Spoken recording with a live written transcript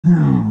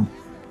Hmm.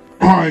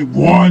 I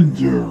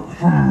wonder.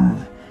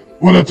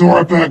 What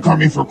adorabat got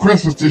me for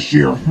Christmas this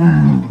year?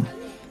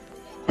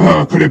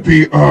 Could it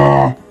be,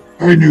 a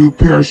new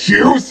pair of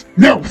shoes?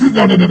 No,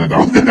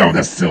 no,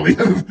 that's silly.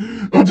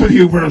 I'll tell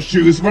you pair of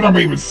shoes. What am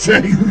I even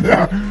saying?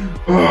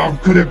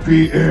 Could it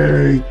be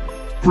a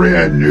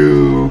brand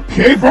new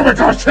cape? Oh my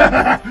gosh,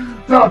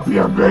 that'd be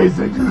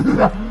amazing.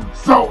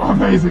 So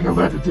amazing and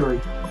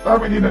legendary.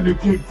 We need a new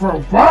cape for a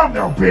while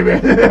now, baby.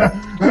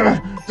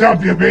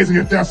 That'd be amazing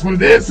if that's what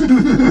it is.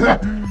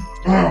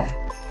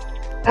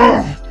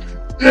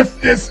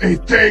 If it's a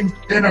thing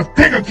and a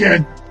thing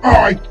again,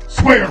 I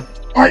swear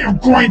I am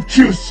going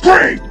to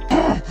scream!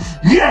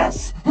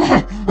 Yes!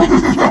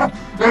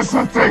 It's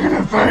a thing and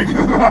a thing.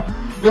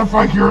 If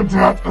I hear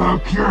that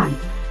again,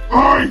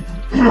 I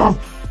am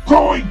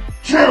going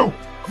to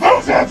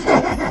lose it!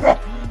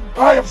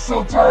 I am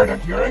so tired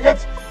of hearing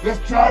it. It's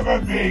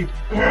driving me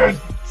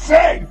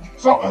insane.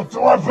 So,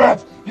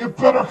 adorabat, you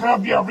better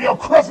have me a real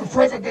Christmas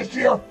present this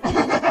year.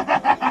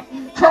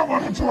 Come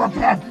on,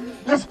 adorabat.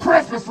 It's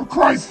Christmas, for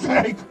Christ's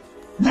sake!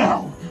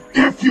 Now,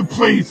 if you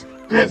please,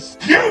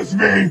 excuse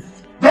me!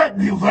 Let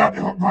me let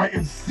out my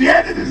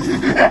insanity!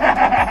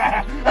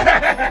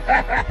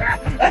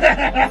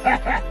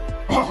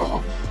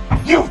 Oh,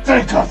 you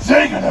think I'm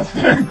saying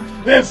anything?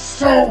 It's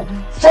so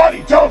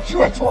funny, don't you,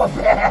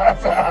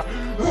 adorabat?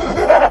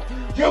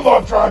 You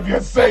love driving me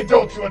insane,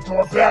 don't you,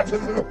 adorabat?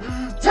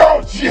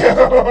 Don't you?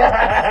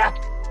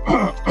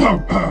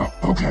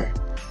 Okay.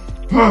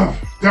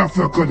 That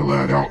felt good to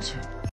let out.